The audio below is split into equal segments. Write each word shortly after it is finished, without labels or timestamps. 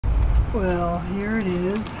Well, here it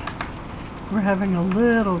is. We're having a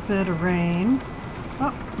little bit of rain.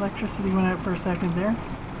 Oh, electricity went out for a second there.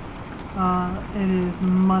 It is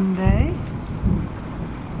Monday,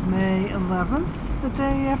 May 11th, the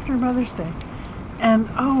day after Mother's Day. And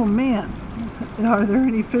oh man, are there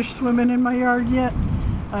any fish swimming in my yard yet?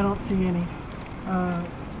 I don't see any.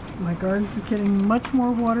 My garden's getting much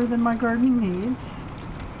more water than my garden needs.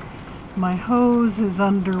 My hose is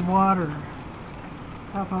underwater.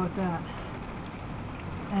 How about that?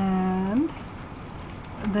 And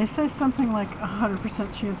they say something like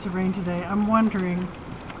 100% chance of rain today. I'm wondering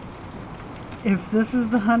if this is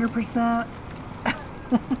the 100%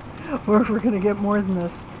 or if we're going to get more than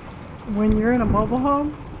this. When you're in a mobile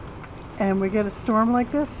home and we get a storm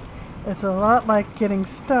like this, it's a lot like getting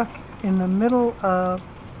stuck in the middle of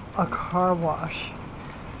a car wash.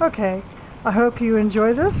 Okay, I hope you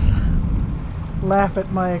enjoy this. Laugh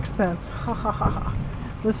at my expense. Ha ha ha ha.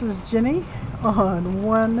 This is Jenny on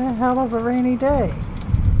one hell of a rainy day.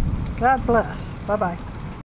 God bless. Bye-bye.